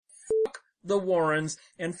the Warrens,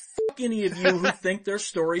 and fuck any of you who think their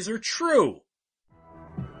stories are true.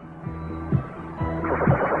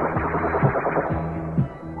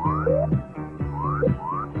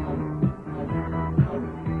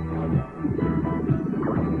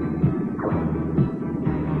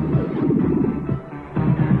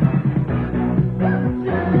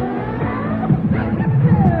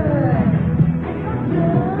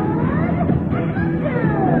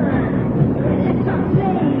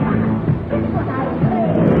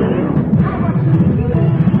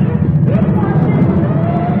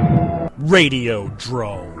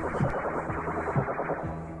 Radiodrome.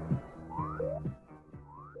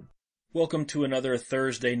 Welcome to another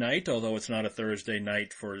Thursday night, although it's not a Thursday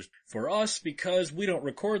night for us because we don't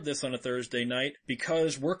record this on a Thursday night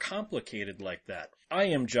because we're complicated like that. I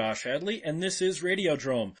am Josh Hadley, and this is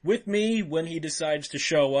Radiodrome. With me, when he decides to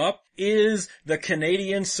show up, is the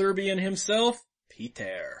Canadian Serbian himself,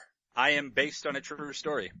 Peter. I am based on a true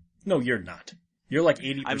story. No, you're not. You're like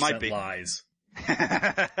 80% I might be. lies.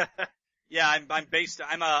 Yeah,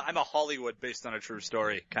 I'm a Hollywood based on a true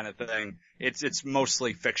story kind of thing. It's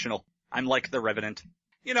mostly fictional. I'm like the Revenant.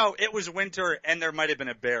 You know, it was winter and there might have been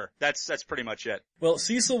a bear. That's pretty much it. Well,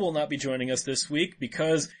 Cecil will not be joining us this week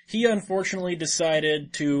because he unfortunately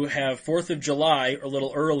decided to have 4th of July a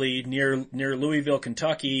little early near Louisville,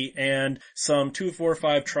 Kentucky, and some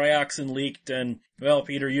 2,4,5 trioxin leaked, and, well,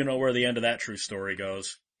 Peter, you know where the end of that true story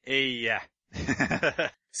goes. Yeah.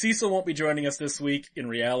 Cecil won't be joining us this week. In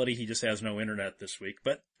reality, he just has no internet this week,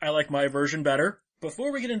 but I like my version better.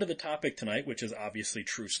 Before we get into the topic tonight, which is obviously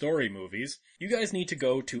true story movies, you guys need to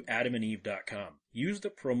go to adamandeve.com. Use the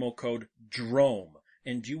promo code DROME,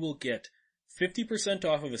 and you will get 50%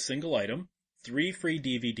 off of a single item, 3 free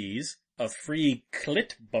DVDs, a free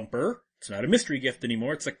clit bumper. It's not a mystery gift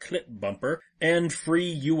anymore, it's a clit bumper, and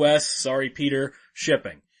free US, sorry Peter,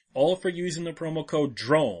 shipping. All for using the promo code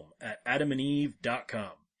DROME at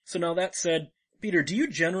adamandeve.com. So now that said, Peter, do you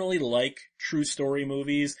generally like true story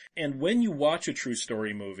movies? And when you watch a true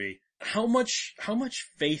story movie, how much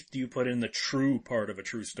faith do you put in the true part of a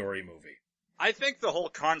true story movie? I think the whole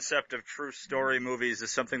concept of true story movies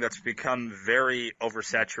is something that's become very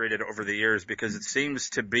oversaturated over the years because it seems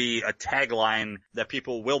to be a tagline that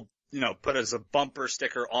people will, put as a bumper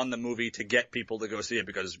sticker on the movie to get people to go see it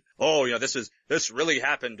because, this really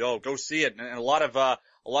happened. Oh, go see it. And a lot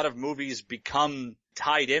of movies become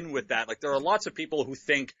tied in with that. Like there are lots of people who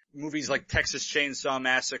think movies like Texas Chainsaw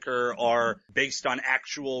Massacre are based on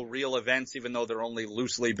actual real events, even though they're only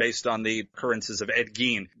loosely based on the occurrences of Ed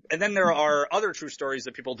Gein. And then there are other true stories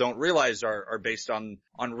that people don't realize are based on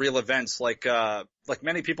real events. Like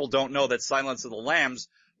many people don't know that Silence of the Lambs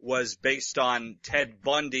was based on Ted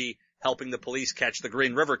Bundy helping the police catch the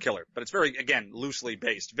Green River Killer. But it's very loosely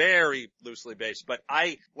based. But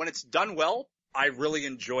when it's done well, I really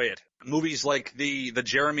enjoy it. Movies like the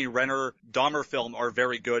Jeremy Renner Dahmer film are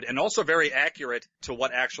very good and also very accurate to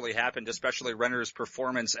what actually happened, especially Renner's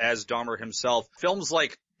performance as Dahmer himself. Films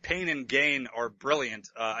like Pain and Gain are brilliant,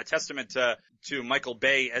 a testament to Michael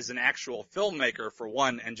Bay as an actual filmmaker for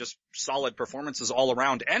one, and just solid performances all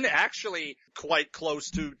around, and actually quite close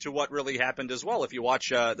to what really happened as well. If you watch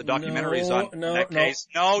the documentaries on that case.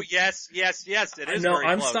 No, yes, it is. No, very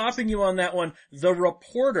I'm close. stopping you on that one. The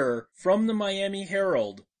reporter from the Miami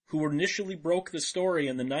Herald, who initially broke the story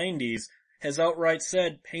in the 90s, has outright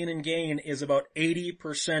said Pain and Gain is about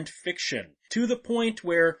 80% fiction. To the point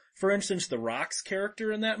where, for instance, The Rock's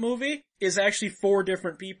character in that movie is actually 4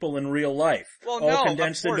 different people in real life. All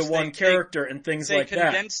condensed into one character and things like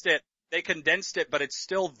that. They condensed it, but it's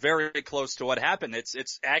still very close to what happened.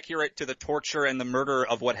 It's accurate to the torture and the murder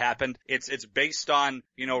of what happened. It's based on,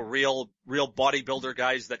 real bodybuilder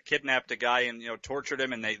guys that kidnapped a guy and, tortured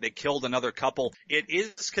him and they killed another couple. It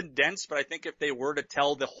is condensed, but I think if they were to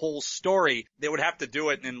tell the whole story, they would have to do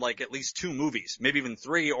it in at least 2 movies, maybe even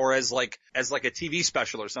 3, or as a TV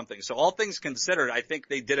special or something. So all things considered, I think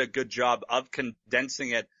they did a good job of condensing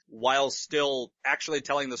it while still actually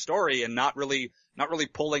telling the story and not really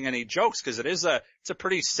pulling any jokes, because it's a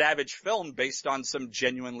pretty savage film based on some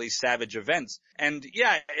genuinely savage events. And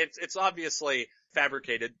yeah, it's obviously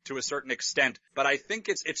fabricated to a certain extent, but I think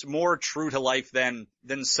it's more true to life than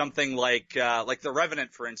something like The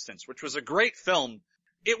Revenant, for instance, which was a great film.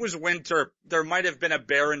 It was winter. There might have been a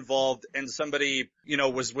bear involved and somebody,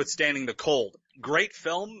 was withstanding the cold. Great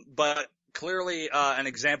film, but clearly an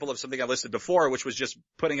example of something I listed before, which was just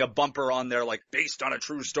putting a bumper on there like based on a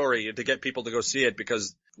true story to get people to go see it,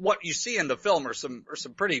 because what you see in the film are some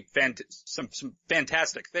pretty some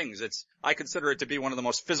fantastic things. I consider it to be one of the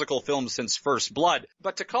most physical films since First Blood.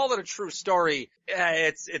 But to call it a true story,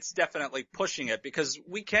 it's definitely pushing it, because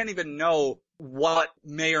we can't even know what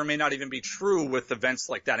may or may not even be true with events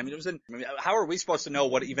like that. I mean, how are we supposed to know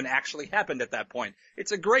what even actually happened at that point?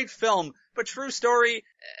 It's a great film, but true story,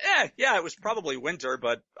 yeah, it was probably winter,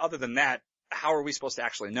 but other than that, how are we supposed to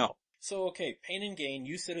actually know? So, okay, Pain and Gain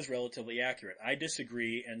you said is relatively accurate. I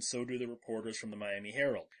disagree, and so do the reporters from the Miami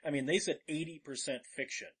Herald. I mean, they said 80%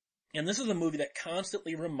 fiction. And this is a movie that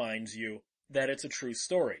constantly reminds you that it's a true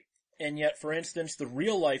story. And yet, for instance, the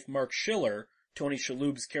real-life Mark Schiller, Tony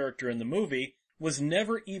Shalhoub's character in the movie, was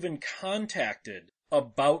never even contacted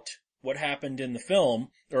about what happened in the film,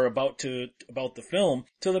 or about the film,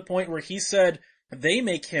 to the point where he said they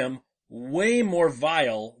make him way more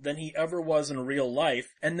vile than he ever was in real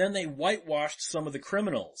life, and then they whitewashed some of the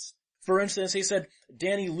criminals. For instance, he said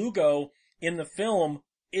Danny Lugo in the film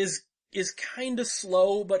is kinda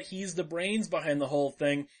slow, but he's the brains behind the whole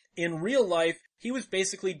thing. In real life, he was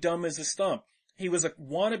basically dumb as a stump. He was a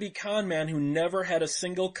wannabe con man who never had a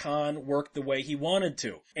single con work the way he wanted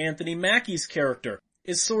to. Anthony Mackie's character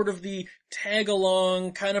is sort of the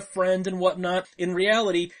tag-along kind of friend and whatnot. In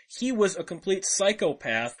reality, he was a complete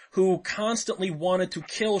psychopath who constantly wanted to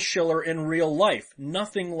kill Schiller in real life.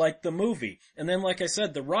 Nothing like the movie. And then, like I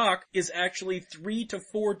said, The Rock is actually 3 to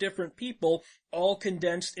 4 different people, all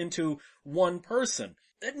condensed into one person.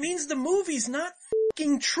 That means the movie's not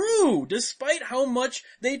fucking true, despite how much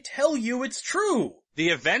they tell you it's true. The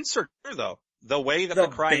events are true, though. The way that the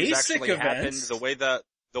crimes actually happened,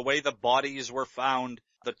 the way the bodies were found,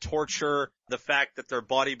 the torture, the fact that they're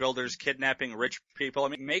bodybuilders kidnapping rich people, I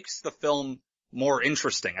mean, it makes the film more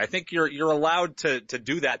interesting. I think you're allowed to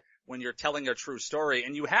do that when you're telling a true story,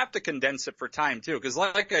 and you have to condense it for time too, because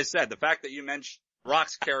like I said, the fact that you mentioned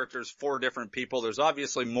Rock's character's 4 different people, there's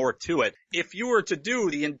obviously more to it. If you were to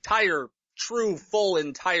do the entire full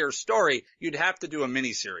entire story, you'd have to do a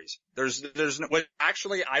miniseries. There's what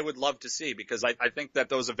actually I would love to see, because I think that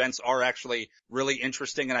those events are actually really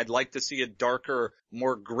interesting, and I'd like to see a darker,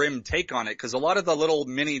 more grim take on it, because a lot of the little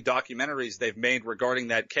mini documentaries they've made regarding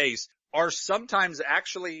that case are sometimes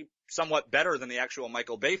actually somewhat better than the actual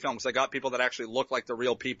Michael Bay films. They got people that actually look like the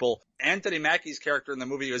real people. Anthony Mackie's character in the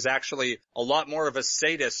movie is actually a lot more of a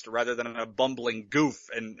sadist rather than a bumbling goof,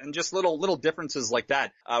 and just little differences like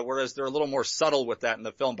that, whereas they're a little more subtle with that in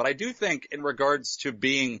the film. But I do think in regards to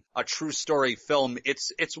being a true story film,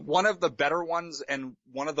 it's one of the better ones, and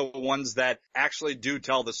one of the ones that actually do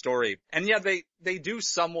tell the story. And yeah, they do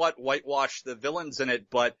somewhat whitewash the villains in it,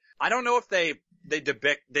 but I don't know if they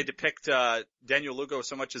depict Daniel Lugo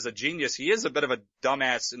so much as a genius. He is a bit of a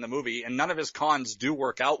dumbass in the movie, and none of his cons do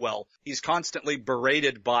work out well. He's constantly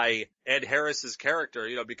berated by Ed Harris's character,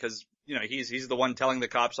 because he's the one telling the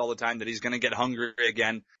cops all the time that he's going to get hungry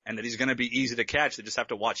again, and that he's going to be easy to catch. They just have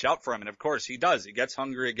to watch out for him. And of course he does. He gets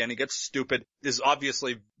hungry again. He gets stupid. Is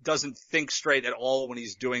obviously doesn't think straight at all when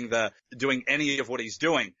he's doing any of what he's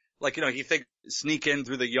doing. Like, he think sneak in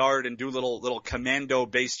through the yard and do little commando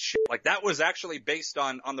based shit. Like, that was actually based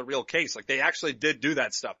on the real case. Like, they actually did do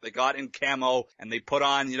that stuff. They got in camo and they put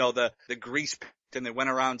on, the grease paint, and they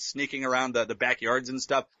went around sneaking around the backyards and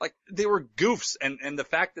stuff. Like, they were goofs. And the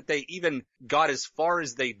fact that they even got as far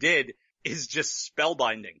as they did is just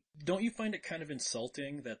spellbinding. Don't you find it kind of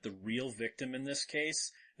insulting that the real victim in this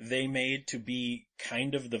case, they made to be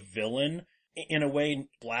kind of the villain? In a way,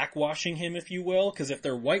 blackwashing him, if you will, because if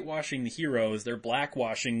they're whitewashing the heroes, they're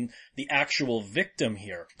blackwashing the actual victim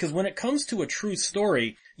here. Because when it comes to a true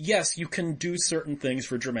story, yes, you can do certain things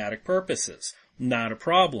for dramatic purposes. Not a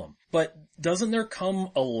problem. But doesn't there come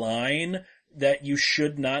a line that you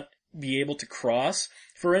should not be able to cross?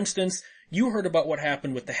 For instance, you heard about what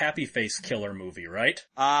happened with the Happy Face Killer movie, right?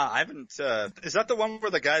 I haven't, is that the one where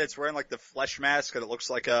the guy that's wearing like the flesh mask and it looks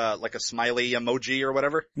like a smiley emoji or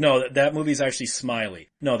whatever? No, that movie's actually Smiley.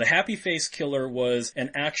 No, the Happy Face Killer was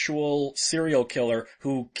an actual serial killer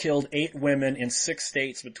who killed 8 women in 6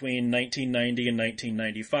 states between 1990 and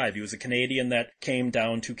 1995. He was a Canadian that came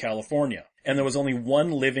down to California. And there was only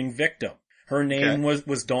one living victim. Her name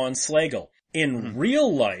was Dawn Slagle. In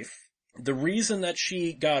real life, the reason that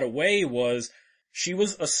she got away was she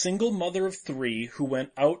was a single mother of 3 who went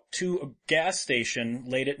out to a gas station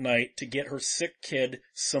late at night to get her sick kid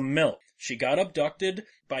some milk. She got abducted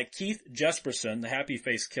by Keith Jesperson, the Happy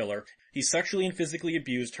Face Killer. He sexually and physically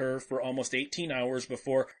abused her for almost 18 hours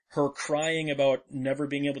before her crying about never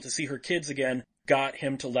being able to see her kids again got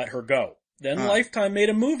him to let her go. Then Lifetime made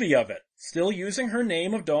a movie of it, still using her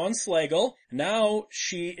name of Dawn Slagle. Now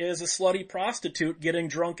she is a slutty prostitute getting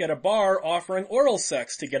drunk at a bar offering oral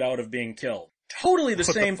sex to get out of being killed. Totally the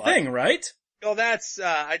same thing, right? Well,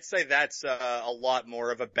 I'd say that's a lot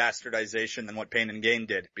more of a bastardization than what Pain and Gain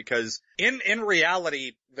did, because in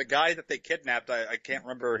reality, the guy that they kidnapped, I can't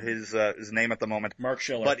remember his name at the moment. Mark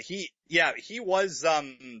Schiller. But he was,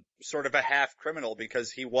 sort of a half criminal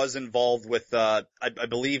because he was involved with, I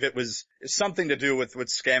believe it was something to do with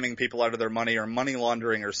scamming people out of their money or money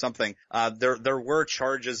laundering or something. There were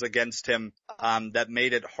charges against him, that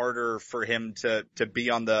made it harder for him to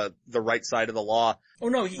be on the right side of the law. Oh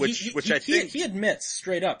no, which I think he admits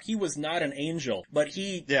straight up he was not an angel, but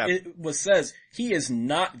says he is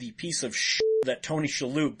not the piece of shit that Tony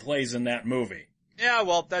Shalhoub plays in that movie. Yeah,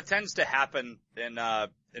 well, that tends to happen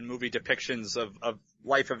in movie depictions of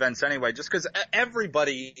life events anyway, just because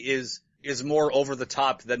everybody is more over the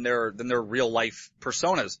top than their real life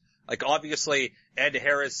personas. Like, obviously, Ed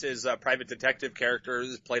Harris's private detective character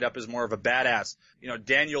is played up as more of a badass. You know,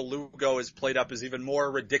 Daniel Lugo is played up as even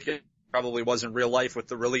more ridiculous. Probably was in real life with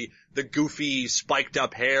the goofy spiked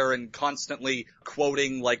up hair and constantly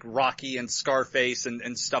quoting like Rocky and Scarface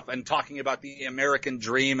and stuff and talking about the American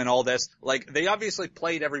dream and all this. Like, they obviously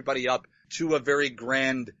played everybody up to a very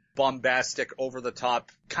grand, bombastic,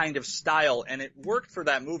 over-the-top kind of style, and it worked for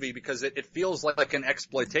that movie because it feels like an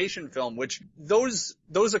exploitation film, which those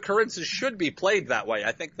occurrences should be played that way.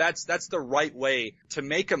 I think that's the right way to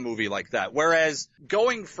make a movie like that. Whereas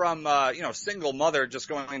going from, single mother just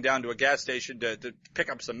going down to a gas station to pick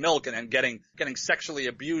up some milk and then getting sexually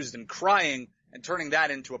abused and crying and turning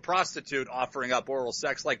that into a prostitute offering up oral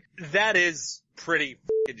sex, like, that is pretty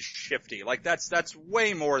f***ing shifty. Like, that's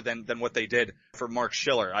way more than what they did for Mark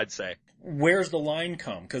Schiller, I'd say. Where's the line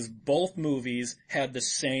come? Because both movies had the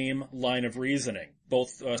same line of reasoning.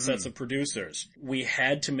 Both sets of producers. We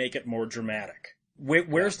had to make it more dramatic.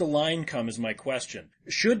 Where's the line come is my question.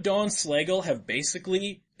 Should Dawn Slagle have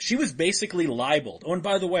she was basically libeled. Oh, and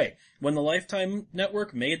by the way, when the Lifetime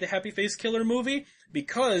Network made the Happy Face Killer movie,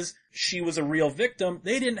 because she was a real victim,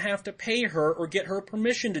 they didn't have to pay her or get her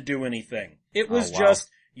permission to do anything. It was just,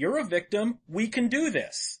 you're a victim, we can do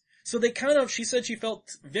this. So she said she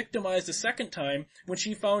felt victimized a second time when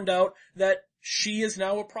she found out that she is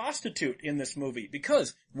now a prostitute in this movie.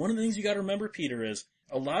 Because one of the things you gotta remember, Peter, is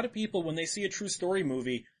a lot of people, when they see a true story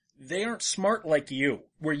movie, they aren't smart like you,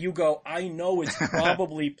 where you go, I know it's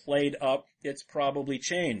probably played up, it's probably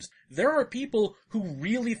changed. There are people who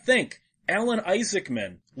really think Alan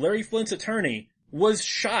Isaacman, Larry Flint's attorney, was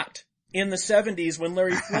shot in the 70s when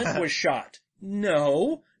Larry Flint was shot.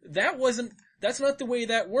 No, that's not the way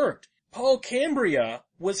that worked. Paul Cambria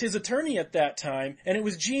was his attorney at that time, and it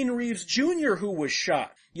was Gene Reeves Jr. who was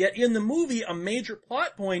shot. Yet in the movie, a major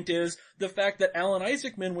plot point is the fact that Alan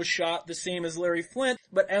Isaacman was shot the same as Larry Flint,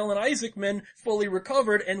 but Alan Isaacman fully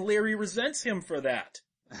recovered, and Larry resents him for that.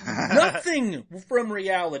 Nothing from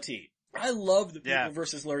reality. I love The People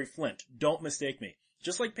versus Larry Flint. Don't mistake me.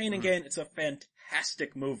 Just like Pain and Gain, it's a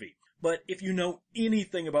fantastic movie. But if you know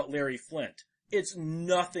anything about Larry Flint, it's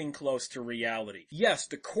nothing close to reality. Yes,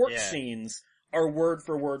 the court scenes are word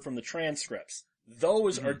for word from the transcripts.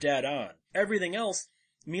 Those are dead on. Everything else,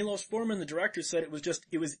 Milos Forman, the director, said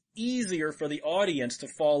it was easier for the audience to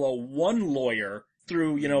follow one lawyer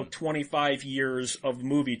through, 25 years of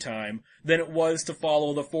movie time than it was to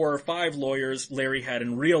follow the 4 or 5 lawyers Larry had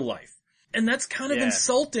in real life. And that's kind of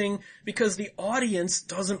insulting because the audience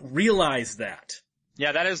doesn't realize that.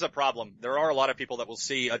 Yeah, that is a problem. There are a lot of people that will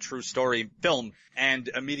see a true story film and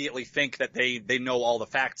immediately think that they know all the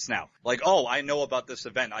facts now. Like, oh, I know about this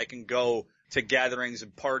event. I can go to gatherings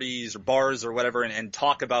and parties or bars or whatever and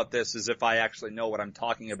talk about this as if I actually know what I'm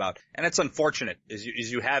talking about. And it's unfortunate is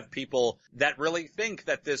you have people that really think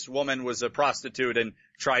that this woman was a prostitute and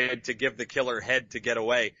tried to give the killer head to get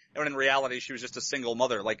away. And in reality, she was just a single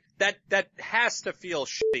mother. Like, that has to feel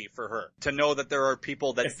shitty for her to know that there are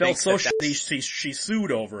people that it felt so shitty she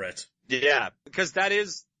sued over it. Yeah, because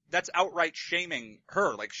that's outright shaming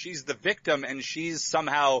her. Like, she's the victim and she's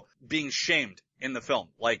somehow being shamed in the film.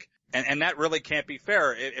 Like, and that really can't be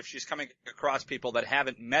fair if she's coming across people that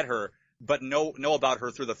haven't met her but know about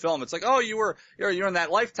her through the film. It's like, oh, you're in that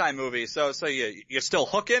Lifetime movie, so you're still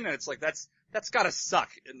hooking, and it's like that's gotta suck,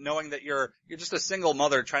 knowing that you're just a single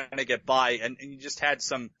mother trying to get by, and you just had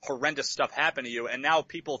some horrendous stuff happen to you, and now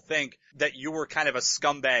people think that you were kind of a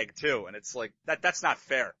scumbag too, and it's like that's not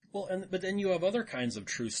fair. Well, but then you have other kinds of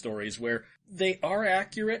true stories where they are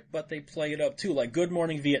accurate, but they play it up too, like Good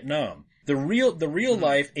Morning Vietnam. The real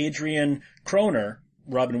life Adrian Kroner,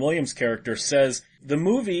 Robin Williams' character, says the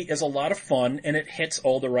movie is a lot of fun and it hits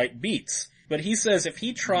all the right beats. But he says if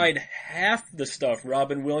he tried half the stuff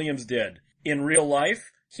Robin Williams did in real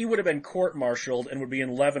life, he would have been court-martialed and would be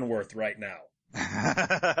in Leavenworth right now.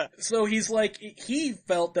 So he's like, he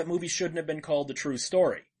felt that movie shouldn't have been called The True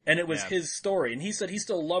Story. And it was his story. And he said he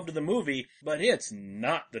still loved the movie, but it's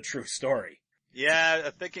not the true story. Yeah,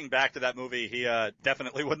 thinking back to that movie, he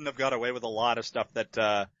definitely wouldn't have got away with a lot of stuff that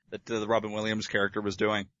the Robin Williams character was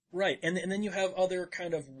doing. Right, and then you have other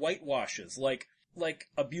kind of whitewashes, like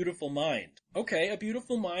A Beautiful Mind. Okay, A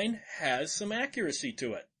Beautiful Mind has some accuracy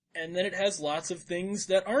to it. And then it has lots of things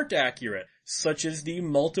that aren't accurate, such as the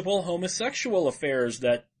multiple homosexual affairs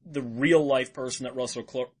that the real life person that Russell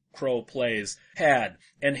Crowe plays had,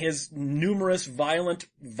 and his numerous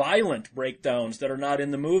violent breakdowns that are not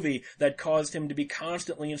in the movie that caused him to be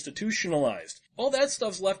constantly institutionalized. All that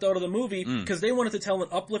stuff's left out of the movie because they wanted to tell an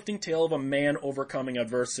uplifting tale of a man overcoming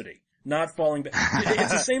adversity, not falling back.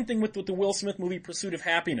 It's the same thing with the Will Smith movie Pursuit of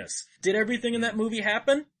Happiness. Did everything in that movie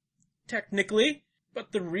happen? Technically.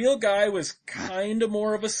 But the real guy was kinda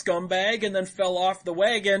more of a scumbag and then fell off the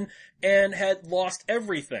wagon and had lost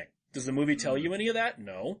everything. Does the movie tell you any of that?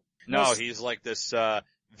 No. No, he's like this,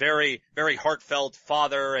 very, very heartfelt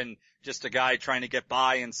father and just a guy trying to get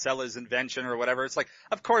by and sell his invention or whatever. It's like,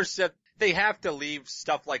 of course, they have to leave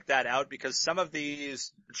stuff like that out because some of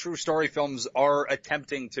these true story films are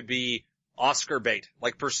attempting to be Oscar bait.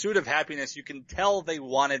 Like Pursuit of Happiness, you can tell they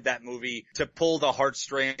wanted that movie to pull the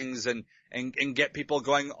heartstrings and get people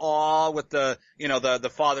going, with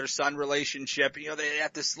the father-son relationship. They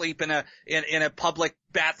have to sleep in a public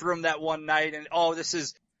bathroom that one night and,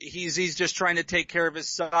 he's just trying to take care of his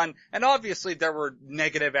son. And obviously there were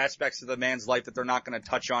negative aspects of the man's life that they're not going to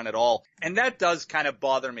touch on at all. And that does kind of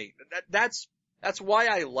bother me. That's why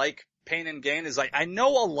I like Pain and Gain is I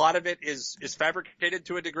know a lot of it is fabricated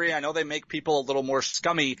to a degree. I know they make people a little more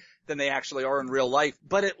scummy than they actually are in real life,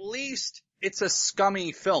 but at least it's a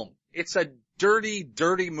scummy film. It's a dirty,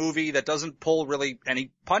 dirty movie that doesn't pull really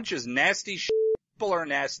any punches. Nasty shit. People are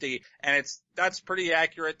nasty, and that's pretty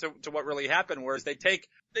accurate to what really happened. Whereas they take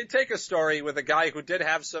a story with a guy who did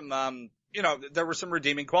have some, there were some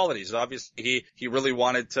redeeming qualities. Obviously, he really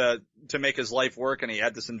wanted to make his life work, and he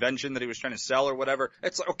had this invention that he was trying to sell or whatever.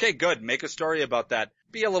 It's like, okay, good, make a story about that.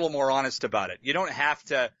 Be a little more honest about it. You don't have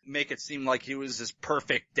to make it seem like he was this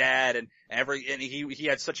perfect dad and he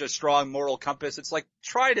had such a strong moral compass. It's like,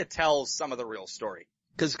 try to tell some of the real story.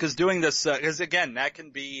 Cause doing this, cause again, that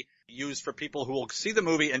can be used for people who will see the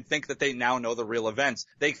movie and think that they now know the real events.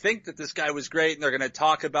 They think that this guy was great and they're gonna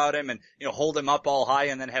talk about him and, hold him up all high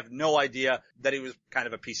and then have no idea that he was kind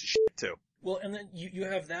of a piece of shit too. Well, and then you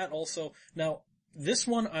have that also. Now, this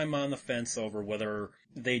one I'm on the fence over whether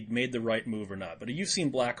they made the right move or not, but you've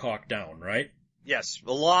seen Black Hawk Down, right? Yes.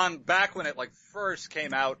 Long back when it first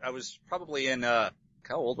came out, I was probably in, how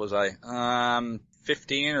old was I?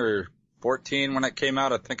 15 or 14 when it came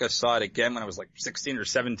out. I think I saw it again when I was 16 or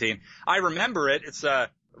 17. I remember it. I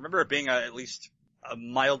remember it being at least a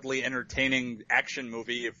mildly entertaining action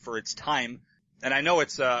movie for its time. And I know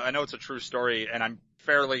it's a true story, and I'm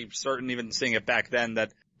fairly certain even seeing it back then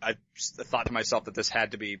that I thought to myself that this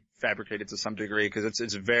had to be fabricated to some degree because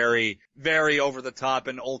it's very, very over the top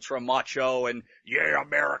and ultra macho and yeah,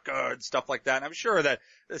 America and stuff like that. And I'm sure that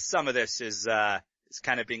some of this is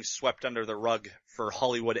kind of being swept under the rug for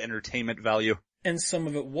Hollywood entertainment value. And some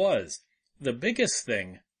of it was. The biggest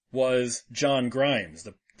thing was John Grimes,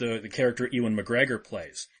 the character Ewan McGregor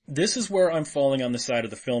plays. This is where I'm falling on the side of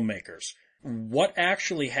the filmmakers. What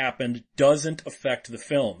actually happened doesn't affect the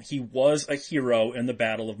film. He was a hero in the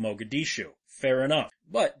Battle of Mogadishu. Fair enough.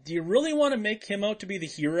 But do you really want to make him out to be the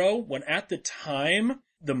hero when at the time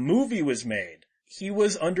the movie was made, he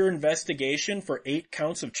was under investigation for 8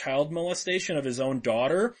 counts of child molestation of his own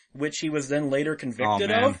daughter, which he was then later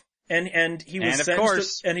convicted of. And he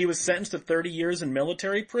was sentenced to 30 years in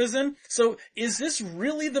military prison. So is this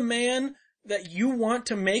really the man that you want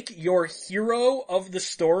to make your hero of the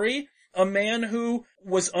story? A man who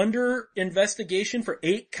was under investigation for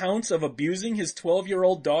 8 counts of abusing his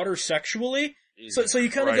 12-year-old daughter sexually? So you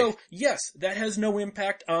kind of go, yes, that has no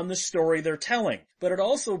impact on the story they're telling. But it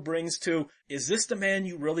also brings to, is this the man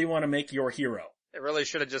you really want to make your hero? They really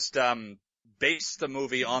should have just based the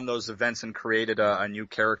movie on those events and created a new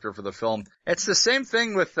character for the film. It's the same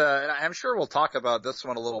thing with, and I'm sure we'll talk about this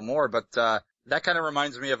one a little more, but that kind of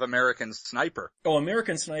reminds me of American Sniper. Oh,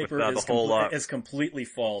 American Sniper is completely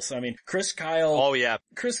false. I mean, Chris Kyle. Oh yeah.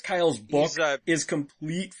 Chris Kyle's book is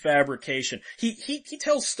complete fabrication. He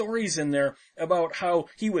tells stories in there about how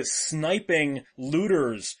he was sniping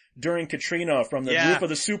looters during Katrina from the Yeah. roof of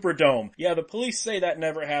the Superdome. Yeah, the police say that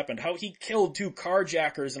never happened. How he killed 2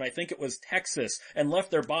 carjackers and I think it was Texas and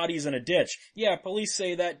left their bodies in a ditch. Yeah, police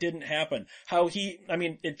say that didn't happen. How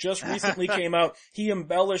it just recently came out, he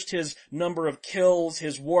embellished his number of kills,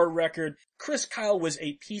 his war record. Chris Kyle was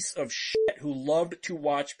a piece of shit who loved to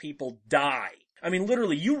watch people die. I mean,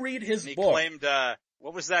 literally, you read his He book. claimed,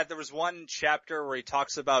 what was that? There was one chapter where he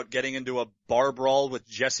talks about getting into a bar brawl with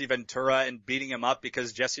Jesse Ventura and beating him up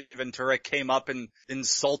because Jesse Ventura came up and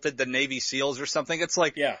insulted the Navy SEALs or something. It's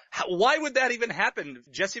like, Yeah. why would that even happen?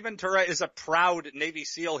 Jesse Ventura is a proud Navy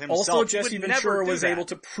SEAL himself. Also, He Jesse would never Ventura do was that. able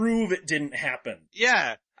to prove it didn't happen.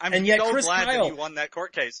 Yeah. I'm And yet so Chris glad Kyle- that he won that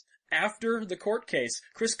court case. After the court case,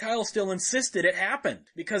 Chris Kyle still insisted it happened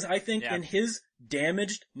because I think Yeah. in his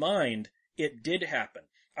damaged mind, it did happen.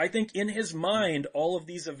 I think in his mind, all of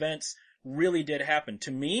these events really did happen.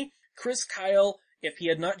 To me, Chris Kyle, if he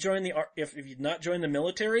had not joined the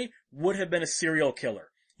military, would have been a serial killer.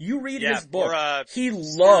 You read his book, or he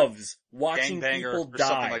loves watching gangbanger people or die.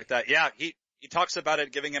 something like that. Yeah, he talks about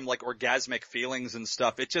it giving him like orgasmic feelings and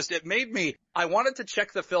stuff. It made me, I wanted to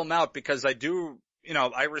check the film out because I do,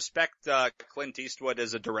 I respect Clint Eastwood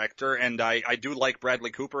as a director and I do like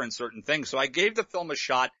Bradley Cooper in certain things. So I gave the film a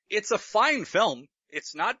shot. It's a fine film.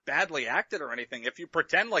 It's not badly acted or anything. If you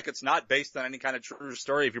pretend like it's not based on any kind of true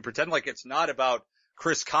story, if you pretend like it's not about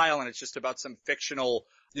Chris Kyle and it's just about some fictional,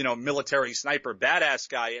 military sniper badass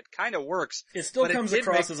guy, it kind of works. It still But comes did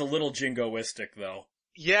across as a little jingoistic though.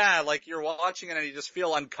 Yeah, like you're watching it and you just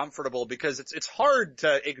feel uncomfortable because it's hard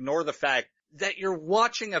to ignore the fact that you're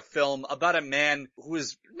watching a film about a man who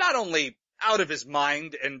is not only out of his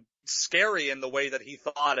mind and scary in the way that he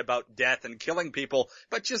thought about death and killing people,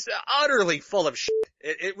 but just utterly full of shit.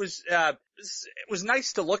 It was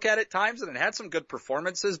nice to look at times and it had some good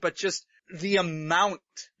performances, but just the amount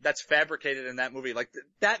that's fabricated in that movie, like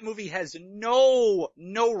that movie has no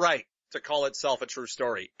right to call itself a true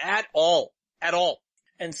story at all.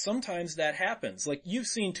 And sometimes that happens. Like you've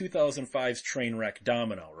seen 2005's Trainwreck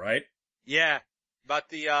Domino, right? Yeah. About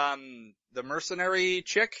the mercenary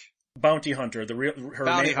chick? Bounty Hunter.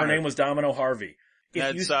 Her name was Domino Harvey.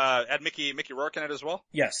 Had Mickey Rourke in it as well?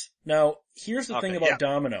 Yes. Now, here's the thing about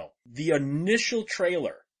Domino. The initial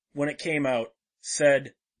trailer, when it came out,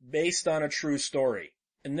 said, based on a true story.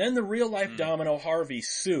 And then the real life Domino Harvey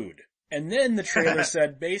sued. And then the trailer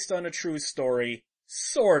said, based on a true story,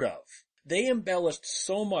 sort of. They embellished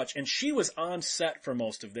so much, and she was on set for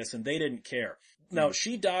most of this, and they didn't care. Now,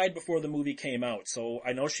 she died before the movie came out, so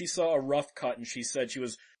I know she saw a rough cut, and she said she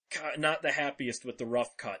was not the happiest with the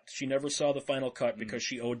rough cut. She never saw the final cut because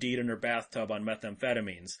she OD'd in her bathtub on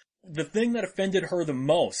methamphetamines. The thing that offended her the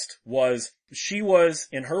most was she was,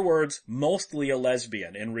 in her words, mostly a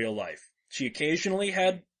lesbian in real life. She occasionally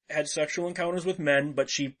had sexual encounters with men, but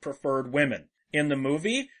she preferred women. In the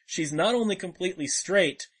movie, she's not only completely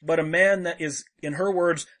straight, but a man that is, in her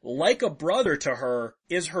words, like a brother to her,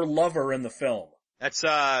 is her lover in the film.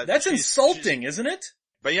 That's insulting, isn't it?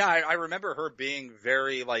 But yeah, I remember her being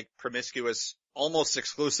very like promiscuous, almost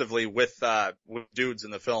exclusively with dudes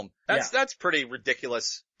in the film. That's pretty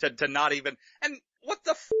ridiculous to not even, and what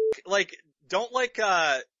the like,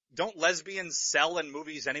 don't lesbians sell in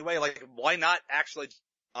movies anyway? Like, why not actually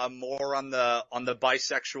more on the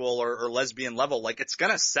bisexual or lesbian level? Like, it's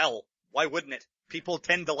gonna sell. Why wouldn't it? People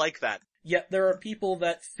tend to like that. Yet there are people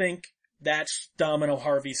that think that's Domino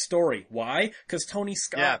Harvey's story. Why? Because Tony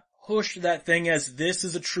Scott pushed that thing as this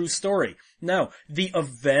is a true story. Now, the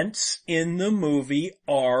events in the movie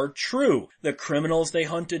are true. The criminals they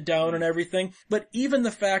hunted down and everything. But even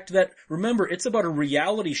the fact that, remember, it's about a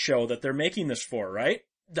reality show that they're making this for, right?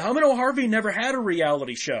 Domino Harvey never had a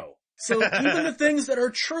reality show. So even the things that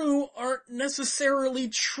are true aren't necessarily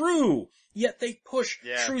true. Yet they push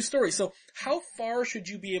true stories. So how far should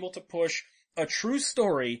you be able to push a true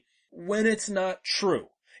story when it's not true?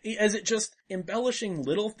 Is it just embellishing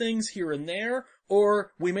little things here and there?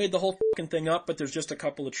 Or we made the whole fucking thing up, but there's just a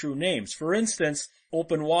couple of true names. For instance,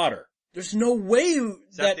 Open Water. There's no way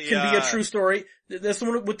that can be a true story. There's the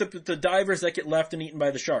one with the divers that get left and eaten by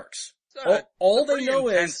the sharks. All they know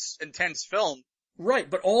is intense film. Right,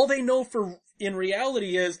 but all they know in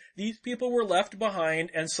reality is these people were left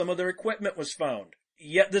behind and some of their equipment was found.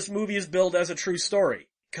 Yet this movie is billed as a true story.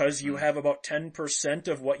 Because you have about 10%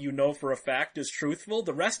 of what you know for a fact is truthful,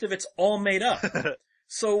 the rest of it's all made up.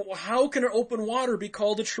 So how can an Open Water be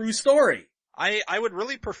called a true story? I would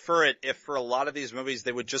really prefer it if for a lot of these movies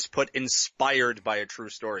they would just put inspired by a true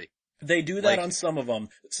story. They do that Like, on some of them.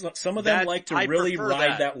 Some of them like to I really prefer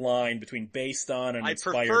ride that. that line between based on and I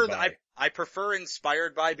inspired prefer by. I prefer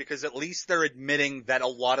inspired by, because at least they're admitting that a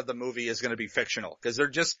lot of the movie is going to be fictional, because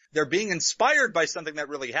they're being inspired by something that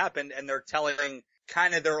really happened, and they're telling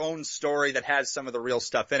kind of their own story that has some of the real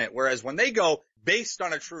stuff in it. Whereas when they go based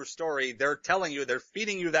on a true story, they're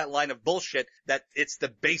feeding you that line of bullshit that it's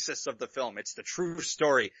the basis of the film. It's the true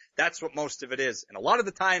story. That's what most of it is. And a lot of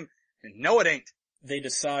the time, no, it ain't. They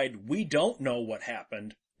decide, we don't know what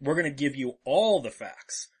happened. We're going to give you all the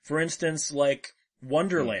facts. For instance, like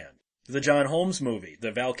Wonderland, the John Holmes movie,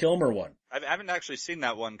 the Val Kilmer one. I haven't actually seen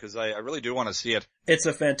that one, because I really do want to see it. It's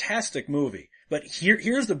a fantastic movie. But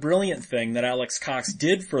here's the brilliant thing that Alex Cox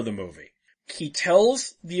did for the movie. He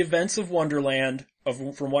tells the events of Wonderland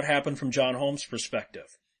from what happened from John Holmes'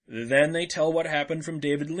 perspective. Then they tell what happened from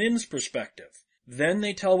David Lynn's perspective. Then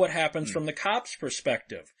they tell what happens from the cop's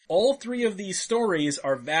perspective. All three of these stories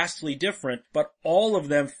are vastly different, but all of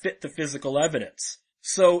them fit the physical evidence.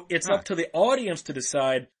 So it's up to the audience to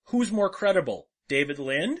decide who's more credible. David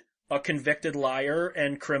Lynn, a convicted liar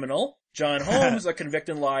and criminal. John Holmes, a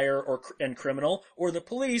convicted liar and criminal. Or the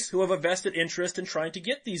police, who have a vested interest in trying to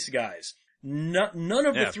get these guys. None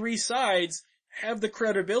of the three sides have the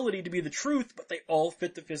credibility to be the truth, but they all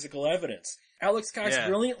fit the physical evidence. Alex Cox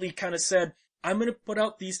brilliantly kind of said, I'm going to put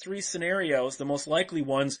out these three scenarios, the most likely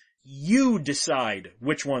ones. You decide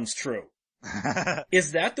which one's true.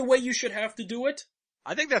 Is that the way you should have to do it?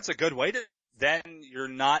 I think that's a good way to, then you're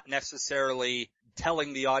not necessarily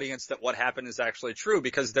telling the audience that what happened is actually true,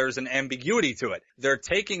 because there's an ambiguity to it. They're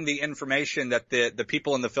taking the information that the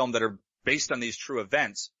people in the film that are based on these true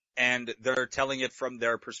events, and they're telling it from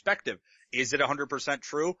their perspective. Is it 100%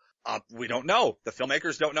 true? We don't know. The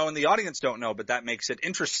filmmakers don't know and the audience don't know, but that makes it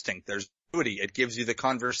interesting. There's beauty. It gives you the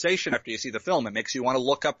conversation after you see the film. It makes you want to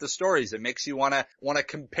look up the stories. It makes you want to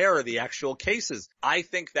compare the actual cases. I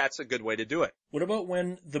think that's a good way to do it. What about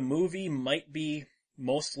when the movie might be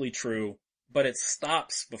mostly true, but it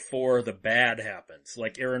stops before the bad happens,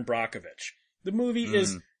 like Erin Brockovich? The movie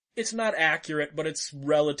it's not accurate, but it's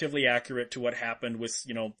relatively accurate to what happened with,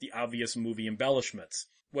 the obvious movie embellishments.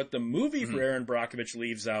 What the movie for Erin Brockovich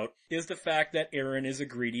leaves out is the fact that Erin is a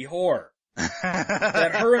greedy whore.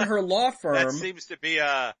 That her and her law firm... That seems to be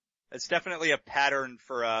it's definitely a pattern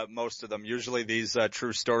for most of them. Usually these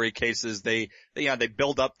true story cases, they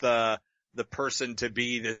build up the person to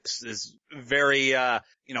be this very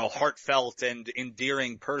heartfelt and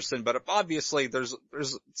endearing person, but obviously there's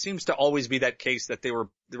seems to always be that case that they were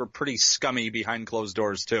pretty scummy behind closed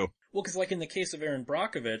doors too. Well, because like in the case of Erin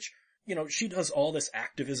Brockovich, she does all this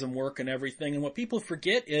activism work and everything, and what people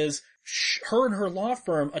forget is her and her law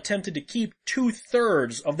firm attempted to keep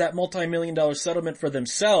 2/3 of that multi-million-dollar settlement for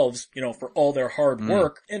themselves, for all their hard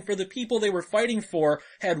work, and for the people they were fighting for,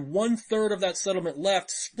 had 1/3 of that settlement left,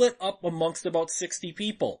 split up amongst about 60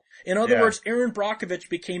 people. In other words, Erin Brockovich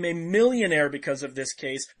became a millionaire because of this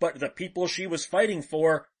case, but the people she was fighting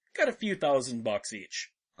for got a few $1,000 each.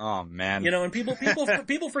 Oh man. And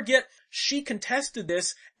people forget she contested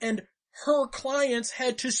this, and her clients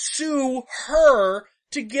had to sue her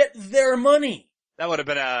to get their money. That would have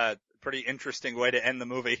been a pretty interesting way to end the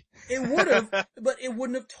movie. It would have, but it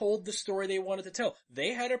wouldn't have told the story they wanted to tell.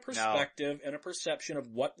 They had a perspective and a perception of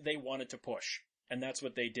what they wanted to push. And that's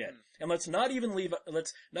what they did. And let's not even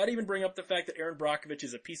bring up the fact that Erin Brockovich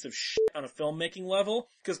is a piece of shit on a filmmaking level,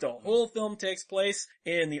 because the whole film takes place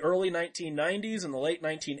in the early 1990s and the late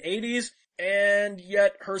 1980s, and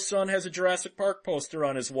yet her son has a Jurassic Park poster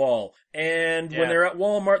on his wall. And when they're at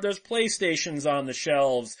Walmart, there's PlayStations on the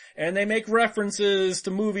shelves, and they make references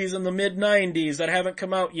to movies in the mid-90s that haven't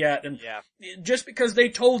come out yet. And just because they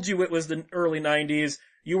told you it was the early 90s,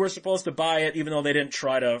 you were supposed to buy it even though they didn't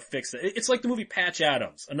try to fix it. It's like the movie Patch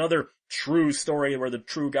Adams, another true story where the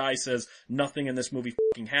true guy says nothing in this movie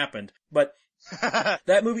fucking happened. But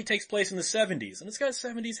that movie takes place in the 70s, and it's got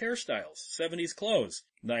 70s hairstyles, 70s clothes,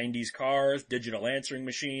 90s cars, digital answering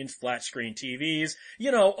machines, flat screen TVs,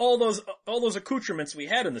 all those accoutrements we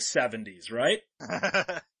had in the 70s, right?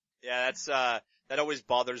 Yeah, that always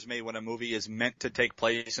bothers me when a movie is meant to take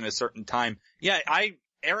place in a certain time. Yeah,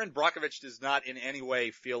 Erin Brockovich does not in any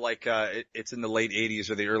way feel like it's in the late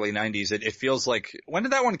 80s or the early 90s. It feels like, when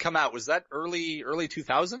did that one come out? Was that early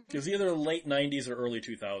 2000? It was either late 90s or early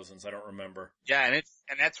 2000s. I don't remember. Yeah,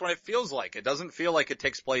 and that's what it feels like. It doesn't feel like it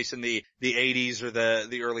takes place in the 80s or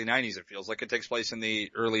the early 90s. It feels like it takes place in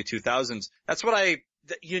the early 2000s. That's what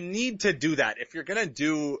you need to do that if you're gonna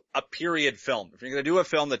do a period film. If you're gonna do a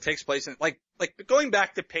film that takes place in, like going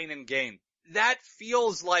back to Pain and Gain. that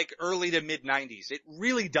feels like early to mid 90s. It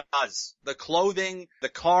really does. The clothing, the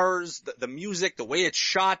cars, the music, the way it's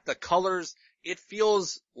shot, the colors, it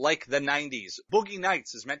feels like the 90s. Boogie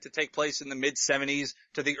Nights is meant to take place in the mid 70s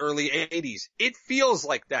to the early 80s. It feels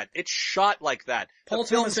like that. It's shot like that. Paul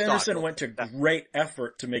Thomas Anderson went to great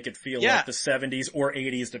effort to make it feel like the 70s or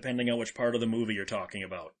 80s, depending on which part of the movie you're talking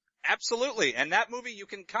about. Absolutely. And that movie, you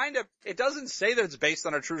can kind of, it doesn't say that it's based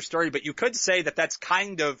on a true story, but you could say that that's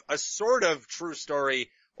kind of a sort of true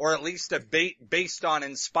story, or at least a based on,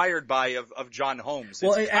 inspired by of John Holmes.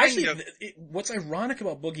 Well, what's ironic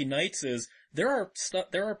about Boogie Nights is there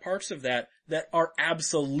are parts of that are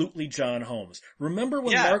absolutely John Holmes. Remember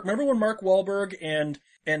when Mark Wahlberg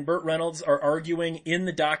and Burt Reynolds are arguing in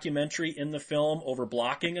the documentary, in the film, over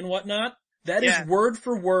blocking and whatnot? That is word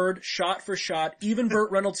for word, shot for shot, even Burt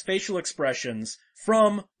Reynolds' facial expressions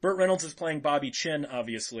from, Burt Reynolds is playing Bobby Chin,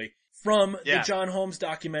 obviously, from the John Holmes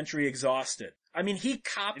documentary Exhausted. I mean, he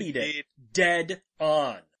copied it dead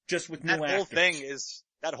on, just with new actors.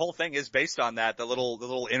 That whole thing is based on that, the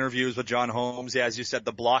little interviews with John Holmes, as you said,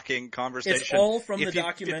 the blocking conversation. It's all from the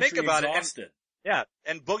documentary Exhausted.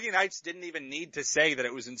 And Boogie Nights didn't even need to say that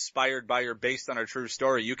it was inspired by or based on a true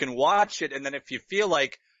story. You can watch it, and then if you feel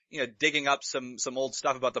like, digging up some old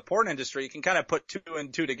stuff about the porn industry, you can kind of put two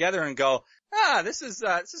and two together and go, this is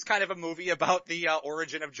kind of a movie about the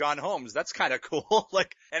origin of John Holmes. That's kind of cool.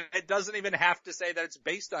 And it doesn't even have to say that it's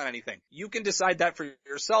based on anything. You can decide that for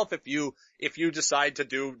yourself if you decide to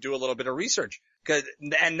do a little bit of research.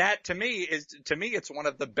 And that to me, it's one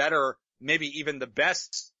of the better, maybe even the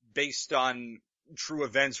best, based on true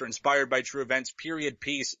events or inspired by true events, period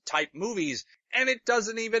piece type movies. And it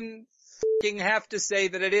doesn't even have to say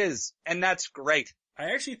that it is, and that's great.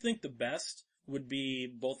 I actually think the best would be,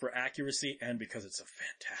 both for accuracy and because it's a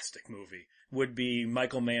fantastic movie, would be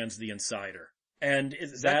Michael Mann's The Insider. And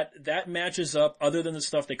that matches up, other than the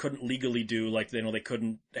stuff they couldn't legally do, like they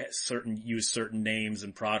couldn't use certain names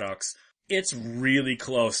and products. It's really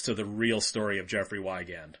close to the real story of Jeffrey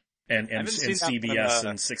Wigand and CBS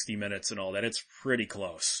and 60 Minutes and all that. It's pretty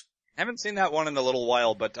close. I haven't seen that one in a little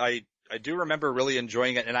while, but I do remember really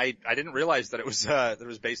enjoying it, and I didn't realize that it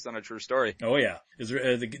was based on a true story. Oh yeah.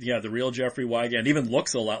 The real Jeffrey Wigand even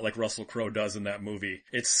looks a lot like Russell Crowe does in that movie.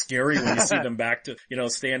 It's scary when you see them back to,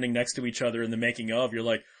 standing next to each other in the making of. You're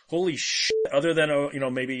like, holy shit, other than,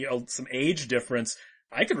 maybe some age difference,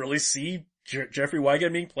 I could really see Jeffrey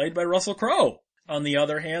Wigand being played by Russell Crowe. On the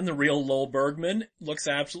other hand, the real Lowell Bergman looks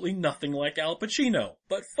absolutely nothing like Al Pacino,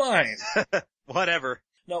 but fine. Whatever.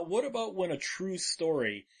 Now, what about when a true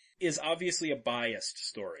story is obviously a biased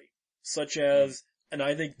story, such as, and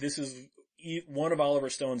I think this is one of Oliver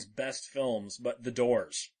Stone's best films, but The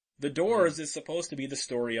Doors. The Doors is supposed to be the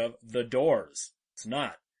story of The Doors. It's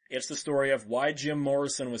not. It's the story of why Jim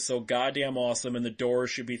Morrison was so goddamn awesome, and The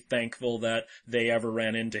Doors should be thankful that they ever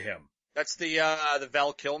ran into him. That's the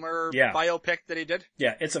Val Kilmer biopic that he did?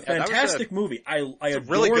 Yeah, it's a fantastic movie. I adore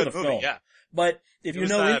really good the movie, film. Yeah. But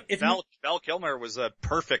Val Kilmer was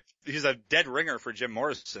he's a dead ringer for Jim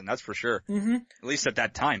Morrison, that's for sure. Mm-hmm. At least at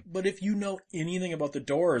that time. But if you know anything about The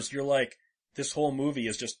Doors, you're like, this whole movie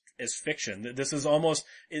is fiction. This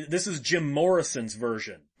is Jim Morrison's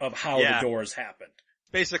version of how The Doors happened.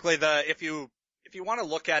 Basically, if you want to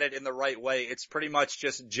look at it in the right way, it's pretty much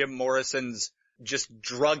just Jim Morrison's just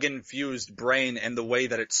drug-infused brain and the way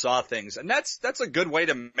that it saw things. And that's a good way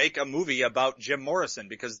to make a movie about Jim Morrison,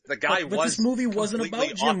 because the guy but this movie wasn't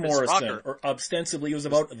about Jim Morrison, or ostensibly it was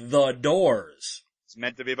about The Doors. It's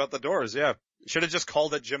meant to be about The Doors, yeah. Should have just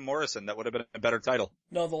called it Jim Morrison. That would have been a better title.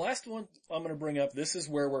 No, the last one I'm going to bring up, this is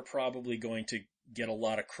where we're probably going to get a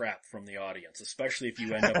lot of crap from the audience, especially if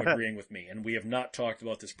you end up agreeing with me. And we have not talked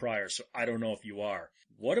about this prior, so I don't know if you are.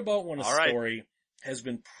 What about when a story has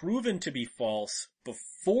been proven to be false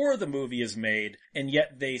before the movie is made, and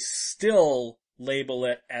yet they still label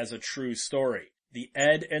it as a true story? The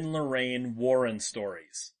Ed and Lorraine Warren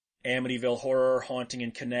stories. Amityville Horror, Haunting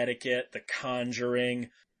in Connecticut, The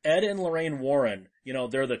Conjuring. Ed and Lorraine Warren,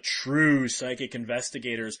 they're the true psychic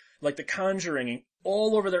investigators, like The Conjuring,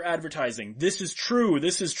 all over their advertising. This is true,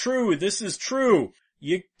 this is true, this is true.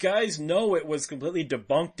 You guys know it was completely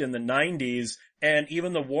debunked in the 90s, and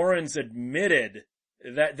even the Warrens admitted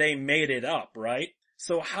that they made it up, right?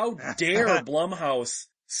 So how dare Blumhouse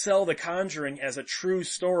sell The Conjuring as a true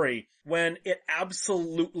story when it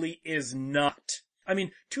absolutely is not? I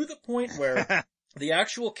mean, to the point where the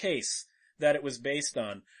actual case that it was based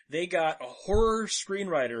on, they got a horror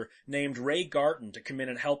screenwriter named Ray Garton to come in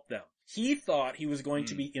and help them. He thought he was going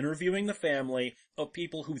to be interviewing the family of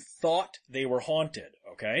people who thought they were haunted,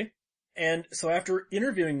 okay? And so after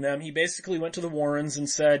interviewing them, he basically went to the Warrens and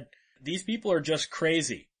said, These people are just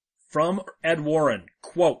crazy. From Ed Warren,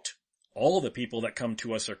 quote, all the people that come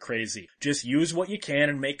to us are crazy. Just use what you can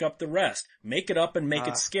and make up the rest. Make it up and make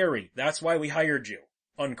it scary. That's why we hired you.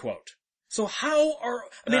 Unquote. So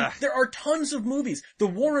there are tons of movies. The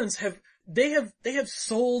Warrens they have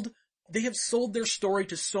sold their story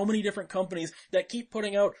to so many different companies that keep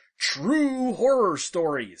putting out true horror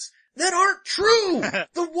stories that aren't true.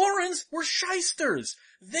 The Warrens were shysters.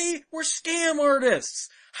 They were scam artists.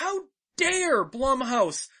 How dare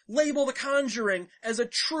Blumhouse label The Conjuring as a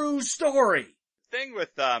true story? Thing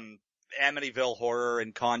with Amityville Horror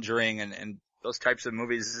and Conjuring and those types of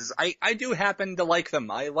movies is I do happen to like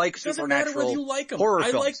them. I like supernatural horror films. Doesn't matter whether you like them.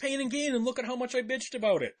 I like Pain and Gain, and look at how much I bitched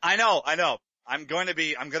about it. I know. I'm going to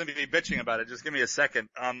be bitching about it. Just give me a second.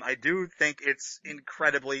 I do think it's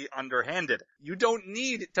incredibly underhanded. You don't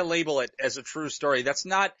need to label it as a true story. That's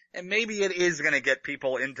not, and maybe it is going to get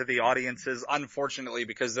people into the audiences, unfortunately,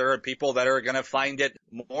 because there are people that are going to find it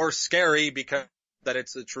more scary because that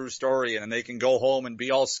it's a true story, and they can go home and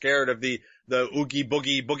be all scared of the oogie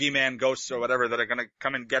boogie boogeyman ghosts or whatever that are going to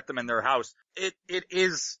come and get them in their house. It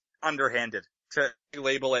is underhanded to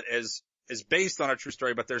label it as based on a true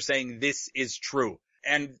story, but they're saying this is true.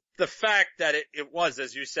 And the fact that it was,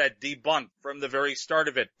 as you said, debunked from the very start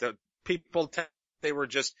of it, the people they were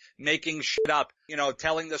just making shit up,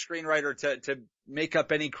 telling the screenwriter to make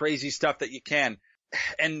up any crazy stuff that you can,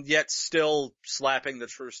 and yet still slapping the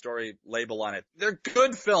true story label on it. They're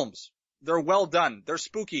good films. They're well done. They're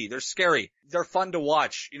spooky. They're scary. They're fun to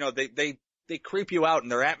watch. They creep you out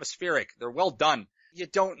and they're atmospheric. They're well done. You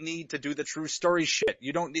don't need to do the true story shit.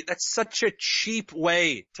 That's such a cheap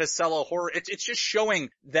way to sell a horror. It's just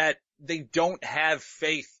showing that they don't have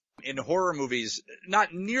faith in horror movies,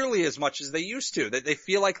 not nearly as much as they used to. That they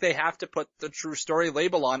feel like they have to put the true story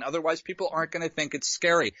label on, otherwise people aren't going to think it's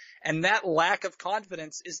scary. And that lack of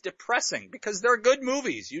confidence is depressing because they're good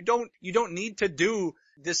movies. You don't need to do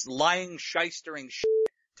this lying, shystering shit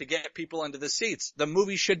to get people into the seats. The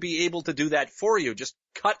movie should be able to do that for you. Just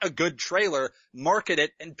cut a good trailer, market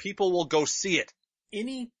it, and people will go see it.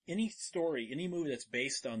 Any story, any movie that's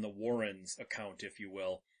based on the Warrens account, if you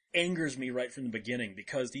will, angers me right from the beginning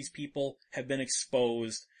because these people have been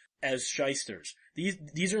exposed as shysters.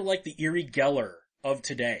 These are like the Uri Geller of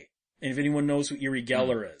today. And if anyone knows who Uri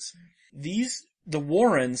Geller is, the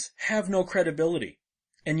Warrens have no credibility.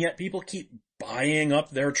 And yet people keep buying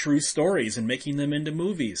up their true stories and making them into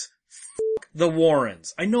movies. Fuck the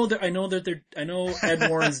Warrens. I know Ed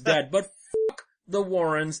Warren's dead, but fuck the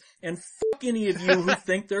Warrens and fuck any of you who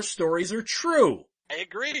think their stories are true. I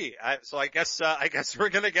agree. So I guess we're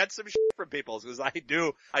gonna get some shit from people because I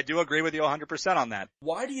do agree with you 100% on that.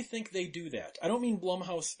 Why do you think they do that? I don't mean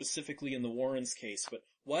Blumhouse specifically in the Warrens case, but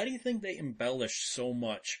why do you think they embellish so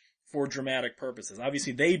much for dramatic purposes?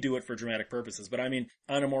 Obviously they do it for dramatic purposes, but I mean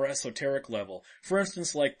on a more esoteric level. For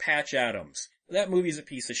instance, like Patch Adams. That movie's a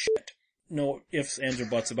piece of shit. No ifs, ands, or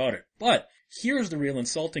buts about it. But here's the real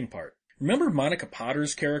insulting part. Remember Monica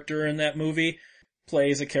Potter's character in that movie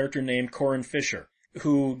plays a character named Corin Fisher,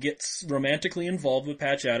 who gets romantically involved with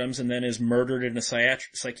Patch Adams and then is murdered in a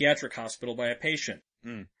psychiatric hospital by a patient.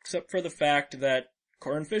 Except for the fact that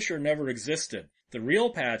Corin Fisher never existed. The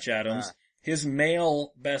real Patch Adams, his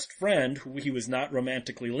male best friend, who he was not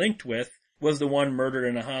romantically linked with, was the one murdered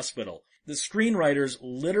in a hospital. The screenwriters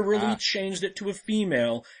literally changed it to a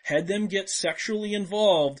female, had them get sexually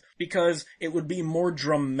involved because it would be more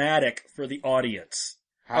dramatic for the audience.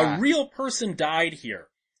 A real person died here.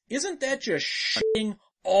 Isn't that just shitting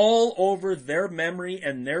all over their memory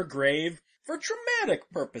and their grave for dramatic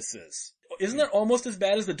purposes? Isn't that almost as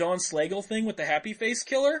bad as the Dawn Slagle thing with the happy face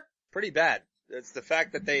killer? Pretty bad. It's the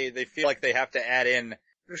fact that they feel like they have to add in.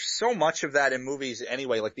 There's so much of that in movies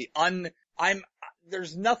anyway. Like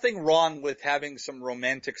there's nothing wrong with having some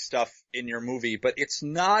romantic stuff in your movie, but it's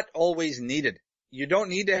not always needed. You don't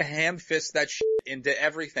need to ham fist that shit into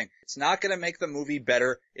everything. It's not going to make the movie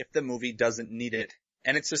better if the movie doesn't need it.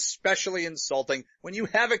 And it's especially insulting when you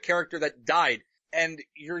have a character that died and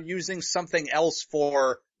you're using something else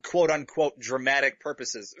for quote unquote dramatic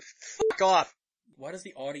purposes. Fuck off. Why does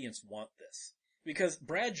the audience want this? Because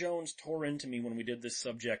Brad Jones tore into me when we did this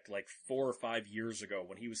subject like 4 or 5 years ago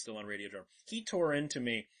when he was still on Radiodrome. He tore into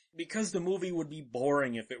me because the movie would be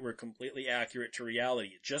boring if it were completely accurate to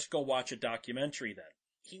reality. Just go watch a documentary then.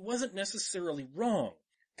 He wasn't necessarily wrong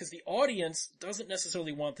because the audience doesn't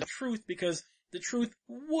necessarily want the truth because the truth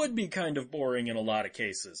would be kind of boring in a lot of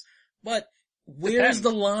cases. But where's the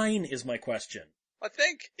line is my question. I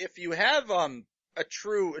think if you have a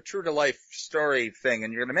true to life story thing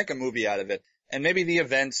and you're going to make a movie out of it, and maybe the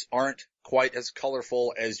events aren't quite as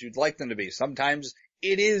colorful as you'd like them to be. Sometimes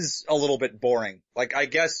it is a little bit boring. Like, I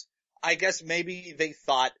guess maybe they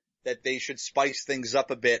thought that they should spice things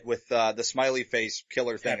up a bit with, the smiley face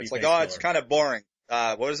killer thing. Happy It's like, face oh, killer. it's kind of boring.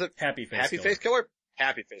 What is it? Happy face Happy killer. face killer?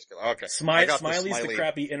 Happy face killer. Okay. I got Smiley's the smiley.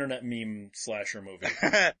 crappy internet meme slasher movie.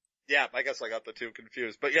 Yeah, I guess I got the two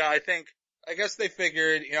confused. But yeah, I guess they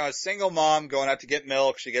figured, a single mom going out to get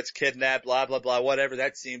milk, she gets kidnapped, blah, blah, blah, whatever,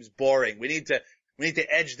 that seems boring. We need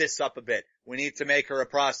to edge this up a bit. We need to make her a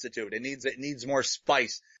prostitute. It needs more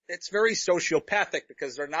spice. It's very sociopathic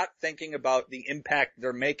because they're not thinking about the impact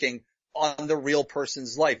they're making on the real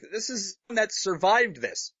person's life. This is one that survived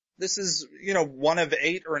this. This is, one of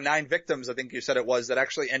 8 or 9 victims, I think you said it was, that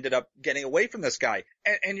actually ended up getting away from this guy.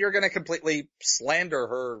 And you're going to completely slander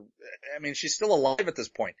her. I mean, she's still alive at this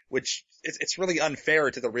point, which it's really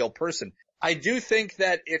unfair to the real person. I do think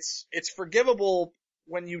that it's forgivable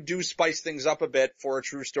when you do spice things up a bit for a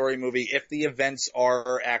true story movie if the events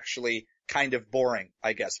are actually kind of boring,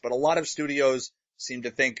 I guess. But a lot of studios seem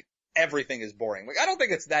to think everything is boring. Like, I don't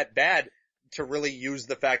think it's that bad to really use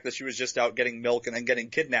the fact that she was just out getting milk and then getting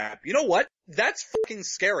kidnapped. You know what? That's fucking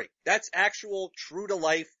scary. That's actual true to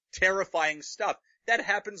life, terrifying stuff. That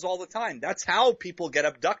happens all the time. That's how people get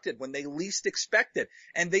abducted when they least expect it.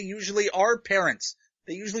 And they usually are parents.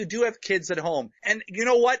 They usually do have kids at home. And you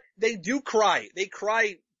know what? They do cry. They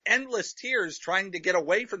cry endless tears trying to get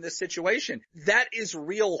away from this situation. That is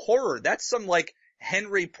real horror. That's some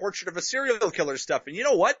Henry Portrait of a Serial Killer stuff. And you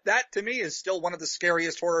know what? That to me is still one of the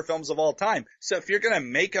scariest horror films of all time. So if you're going to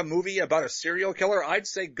make a movie about a serial killer, I'd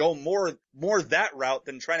say go more that route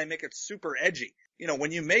than trying to make it super edgy.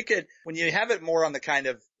 When you have it more on the kind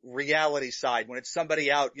of reality side, when it's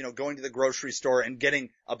somebody out, going to the grocery store and getting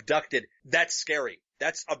abducted, that's scary.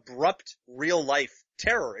 That's abrupt real life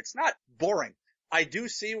terror. It's not boring. I do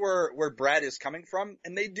see where Brad is coming from,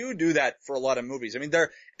 and they do that for a lot of movies. I mean,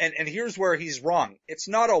 and here's where he's wrong. It's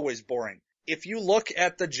not always boring. If you look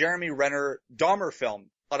at the Jeremy Renner Dahmer film,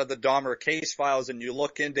 a lot of the Dahmer case files, and you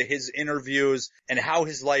look into his interviews and how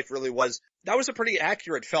his life really was, that was a pretty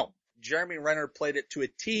accurate film. Jeremy Renner played it to a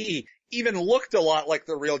T, even looked a lot like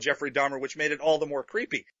the real Jeffrey Dahmer, which made it all the more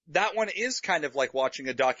creepy. That one is kind of like watching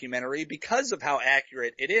a documentary because of how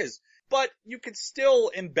accurate it is. But you could still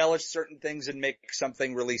embellish certain things and make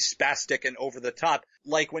something really spastic and over the top,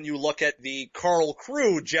 like when you look at the Carl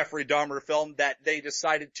Crew Jeffrey Dahmer film that they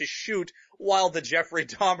decided to shoot while the Jeffrey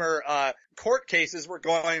Dahmer court cases were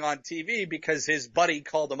going on TV because his buddy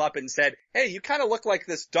called him up and said, hey, you kind of look like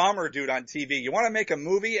this Dahmer dude on TV. You want to make a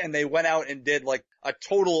movie? And they went out and did a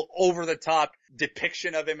total over-the-top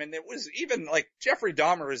depiction of him. And it was even Jeffrey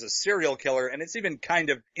Dahmer is a serial killer, and it's even kind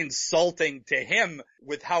of insulting to him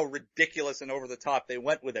with how ridiculous and over the top they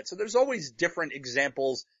went with it. So there's always different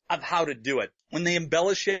examples of how to do it. When they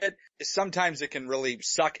embellish it, sometimes it can really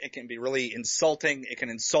suck. It can be really insulting. It can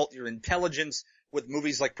insult your intelligence with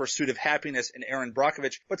movies like Pursuit of Happiness and Aaron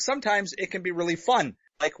Brockovich. But sometimes it can be really fun,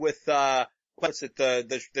 like with the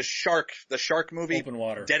shark movie, Open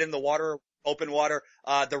Water, Dead in the Water, Open Water,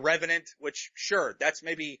 The Revenant, which sure, that's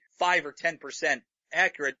maybe 5 or 10%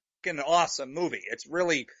 accurate. An awesome movie.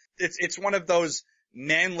 It's one of those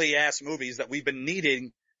manly ass movies that we've been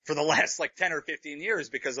needing for the last 10 or 15 years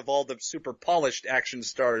because of all the super polished action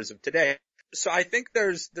stars of today. So I think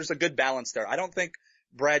there's a good balance there. I don't think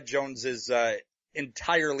Brad Jones is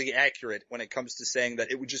entirely accurate when it comes to saying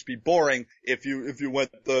that it would just be boring if you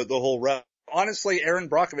went the whole route. Honestly, Aaron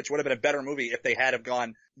Brockovich would have been a better movie if they had have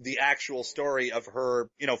gone the actual story of her,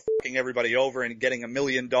 fucking everybody over and getting $1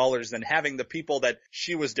 million than having the people that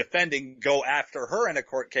she was defending go after her in a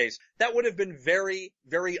court case. That would have been very,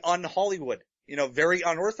 very un-Hollywood. Very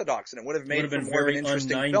unorthodox, and it would have made for more of an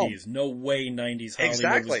interesting film. No way 90s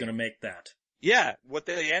Hollywood was going to make that. Yeah, what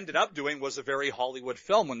they ended up doing was a very Hollywood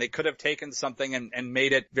film when they could have taken something and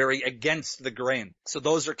made it very against the grain. So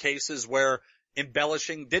those are cases where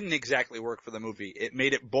embellishing didn't exactly work for the movie. It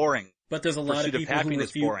made it boring. But there's a lot of people who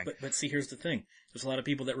refuse. Boring. But see, here's the thing. There's a lot of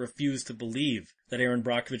people that refuse to believe that Aaron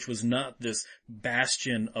Brockovich was not this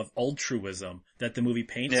bastion of altruism that the movie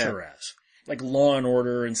paints her as. Like Law and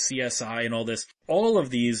Order and CSI and all this. All of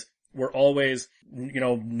these were always,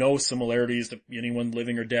 no similarities to anyone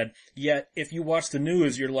living or dead. Yet, if you watch the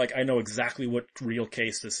news, you're like, I know exactly what real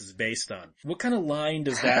case this is based on. What kind of line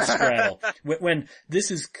does that straddle? When this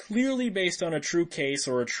is clearly based on a true case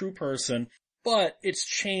or a true person, but it's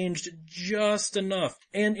changed just enough.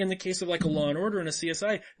 And in the case of a Law and Order and a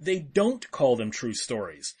CSI, they don't call them true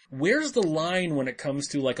stories. Where's the line when it comes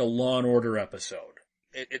to a Law and Order episode?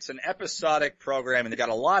 It's an episodic program, and they got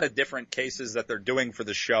a lot of different cases that they're doing for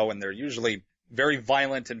the show, and they're usually very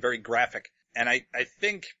violent and very graphic. And I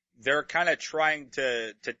think they're kind of trying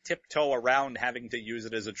to tiptoe around having to use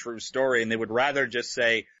it as a true story, and they would rather just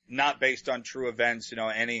say not based on true events,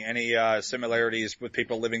 any similarities with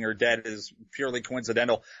people living or dead is purely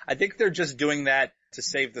coincidental. I think they're just doing that to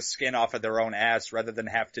save the skin off of their own ass rather than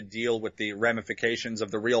have to deal with the ramifications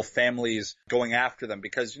of the real families going after them,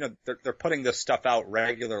 because, they're putting this stuff out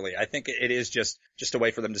regularly. I think it is just a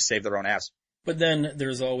way for them to save their own ass. But then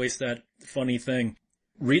there's always that funny thing.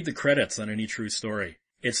 Read the credits on any true story.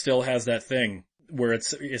 It still has that thing where it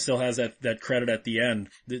still has that credit at the end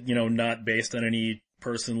that, not based on any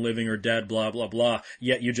person living or dead, blah, blah, blah.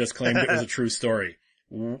 Yet you just claimed it was a true story.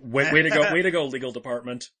 Way to go, legal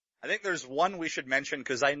department. I think there's one we should mention,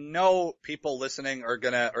 because I know people listening are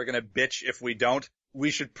gonna bitch if we don't.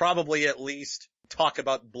 We should probably at least talk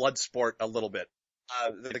about Bloodsport a little bit.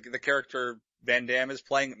 The character Van Damme is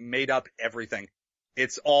playing made up everything.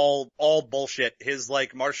 It's all bullshit. His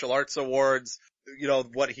martial arts awards,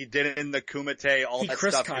 what he did in the Kumite, all that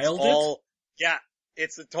Chris stuff. Kyled it? Yeah,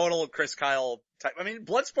 it's a total Chris Kyle type. I mean,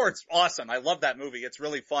 Bloodsport's awesome. I love that movie. It's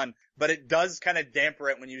really fun, but it does kind of damper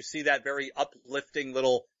it when you see that very uplifting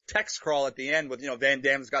little text crawl at the end with, Van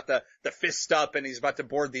Damme's got the fist up and he's about to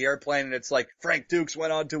board the airplane, and it's like, Frank Dukes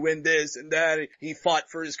went on to win this and that. He fought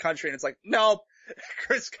for his country, and it's like, nope.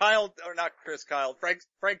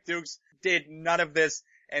 Frank Dukes did none of this,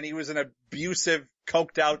 and he was an abusive,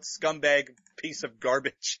 coked out scumbag piece of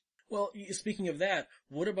garbage. Well, speaking of that,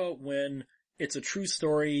 what about when it's a true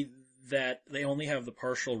story that they only have the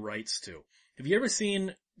partial rights to? Have you ever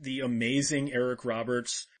seen the amazing Eric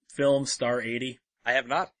Roberts film Star 80? I have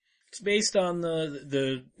not. It's based on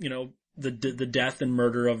the death and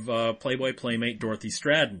murder of Playboy playmate Dorothy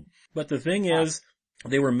Stratton. But the thing is,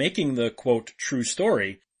 they were making the, quote, true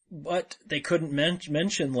story, but they couldn't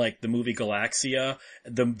mention, the movie Galaxia.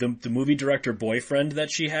 The movie director boyfriend that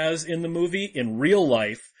she has in the movie, in real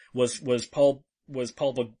life, was Paul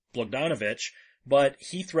Bogdanovich, but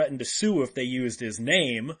he threatened to sue if they used his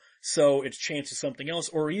name, so it's changed to something else.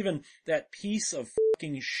 Or even that piece of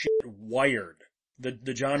fucking shit Wired,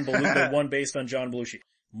 the one based on John Belushi.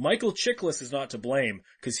 Michael Chiklis is not to blame,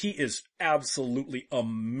 because he is absolutely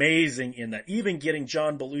amazing in that, even getting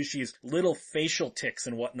John Belushi's little facial tics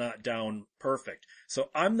and whatnot down perfect. So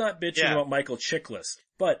I'm not bitching about Michael Chiklis,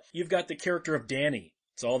 but you've got the character of Danny.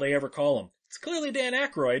 It's all they ever call him. It's clearly Dan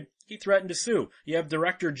Aykroyd. He threatened to sue. You have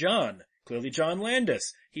director John. Clearly John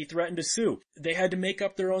Landis. He threatened to sue. They had to make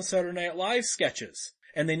up their own Saturday Night Live sketches.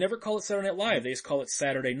 And they never call it Saturday Night Live. They just call it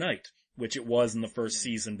Saturday Night, which it was in the first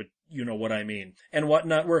season, but you know what I mean. And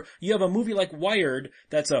whatnot, where you have a movie like Wired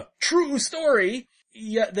that's a true story,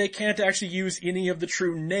 yet they can't actually use any of the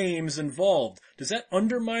true names involved. Does that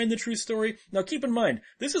undermine the true story? Now keep in mind,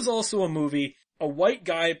 this is also a movie, a white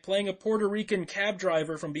guy playing a Puerto Rican cab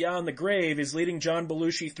driver from beyond the grave is leading John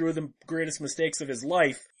Belushi through the greatest mistakes of his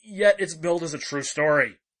life, yet it's billed as a true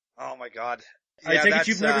story. Oh my god. I take it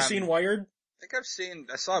you've never seen Wired?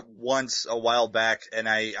 I saw it once a while back, and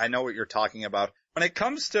I know what you're talking about. When it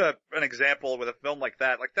comes to an example with a film like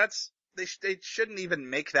that, they shouldn't even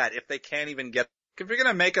make that if they can't even get, if you're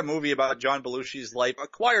gonna make a movie about John Belushi's life,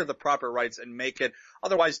 acquire the proper rights and make it.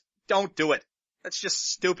 Otherwise, don't do it. That's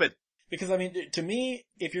just stupid. Because, to me,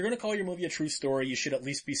 if you're gonna call your movie a true story, you should at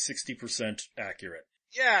least be 60% accurate.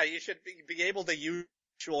 Yeah, you should be able to use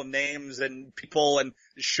actual names and people and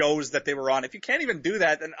shows that they were on. If you can't even do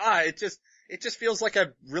that, then it just feels like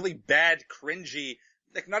a really bad, cringy,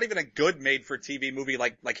 not even a good made-for-TV movie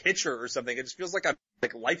like Hitcher or something. It just feels like a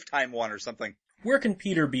Lifetime one or something. Where can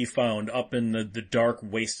Peter be found up in the dark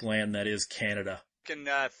wasteland that is Canada? You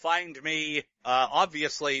can find me,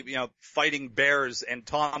 obviously, fighting bears and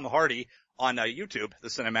Tom Hardy on YouTube, The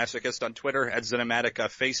Cinemasochist, on Twitter, at Cinematica,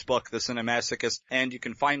 Facebook, The Cinemasochist, and you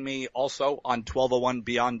can find me also on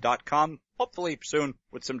 1201beyond.com, hopefully soon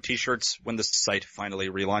with some t-shirts when the site finally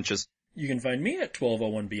relaunches. You can find me at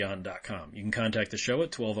 1201beyond.com. You can contact the show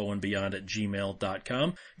at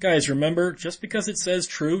 1201beyond@gmail.com. Guys, remember, just because it says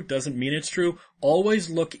true doesn't mean it's true. Always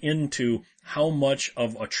look into how much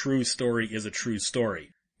of a true story is a true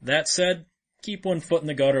story. That said, keep one foot in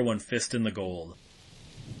the gutter, one fist in the gold.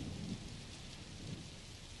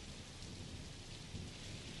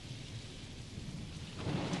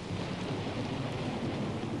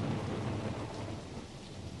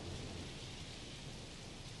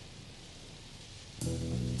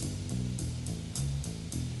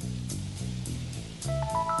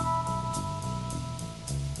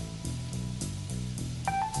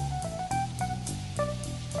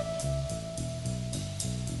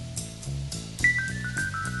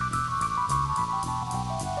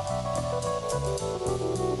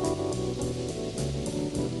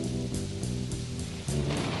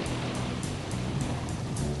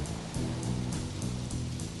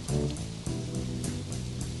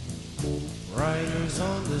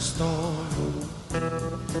 storm.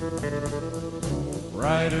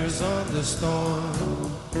 Riders on the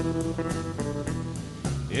storm.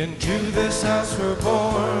 Into this house we're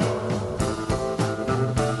born.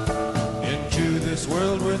 Into this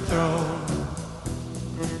world we're thrown.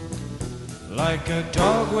 Like a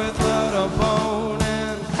dog without a bone,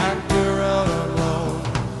 an actor out alone.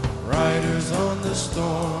 Riders on the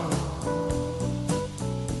storm.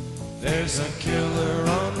 There's a killer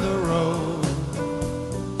on the road.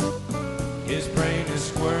 His brain is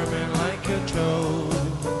squirming like a toad.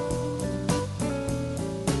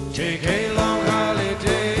 Take a long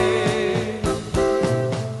holiday.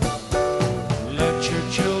 Let your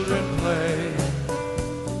children play.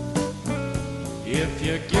 If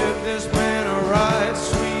you give this man a ride,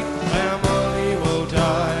 sweet family will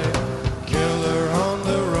die. Killer on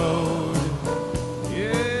the road.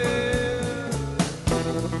 Yeah.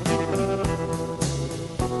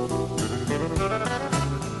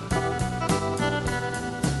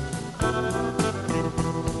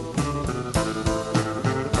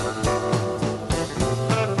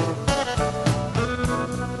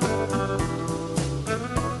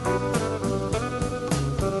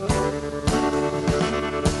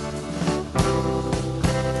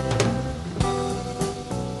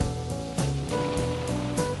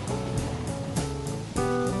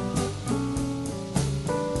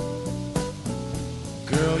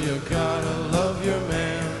 Girl, you gotta love your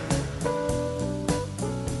man.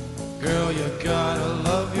 Girl, you gotta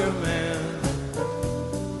love your man.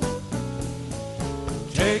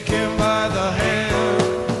 Take him by the hand.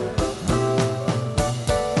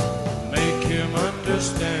 Make him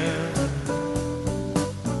understand.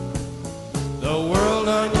 The world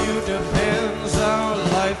on you depends. Our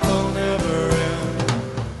life will never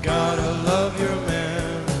end. Gotta love your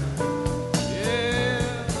man. Yeah.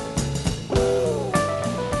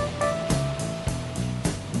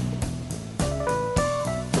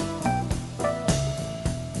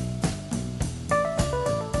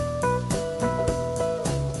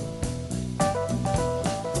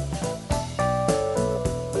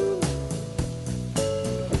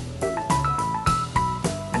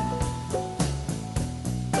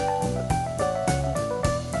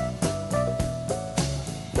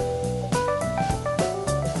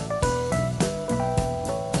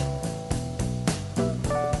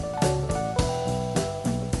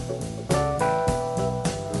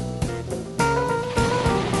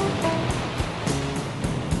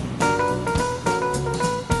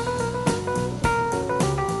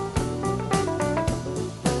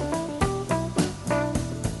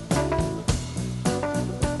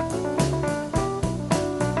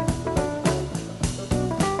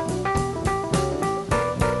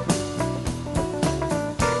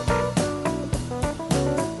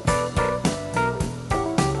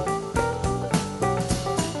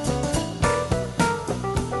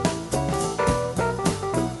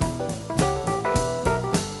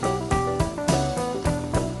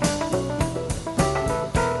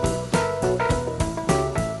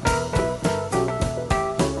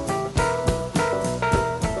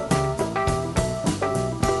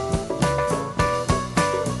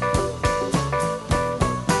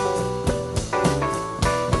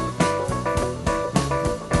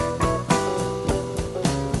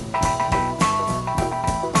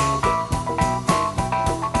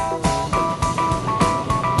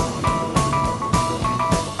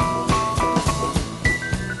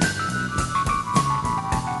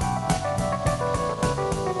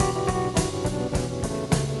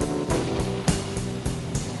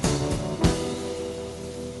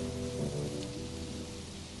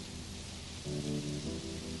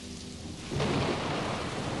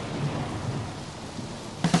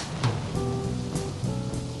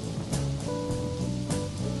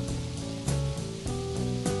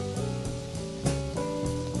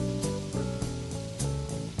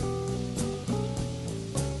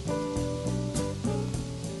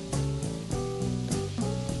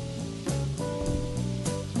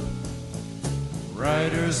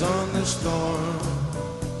 Riders on the storm.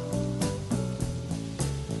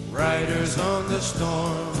 Riders on the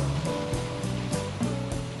storm.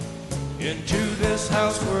 Into this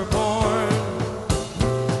house we're born.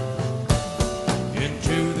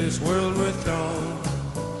 Into this world we're thrown.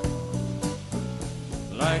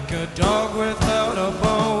 Like a dog without a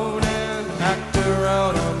bone, an actor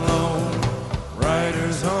out on loan.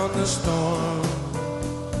 Riders on the storm.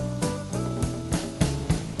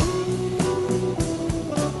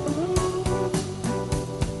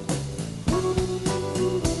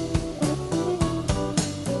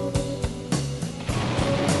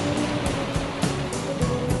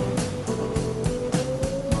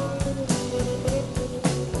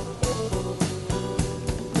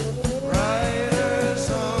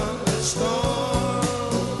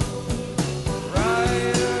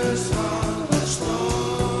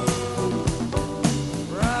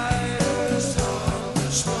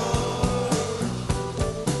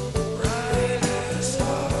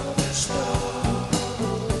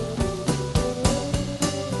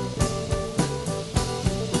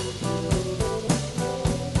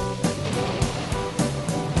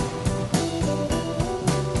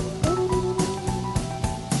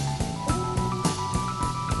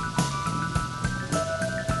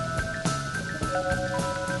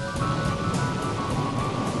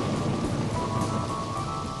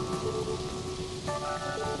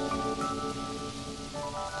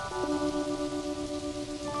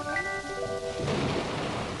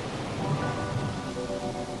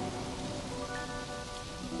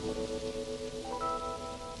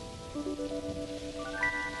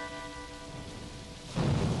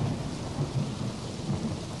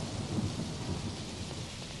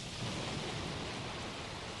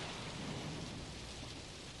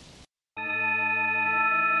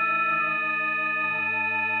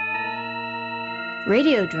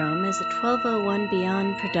 Radiodrome is a 1201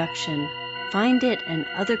 Beyond production. Find it and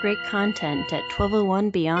other great content at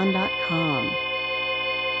 1201beyond.com.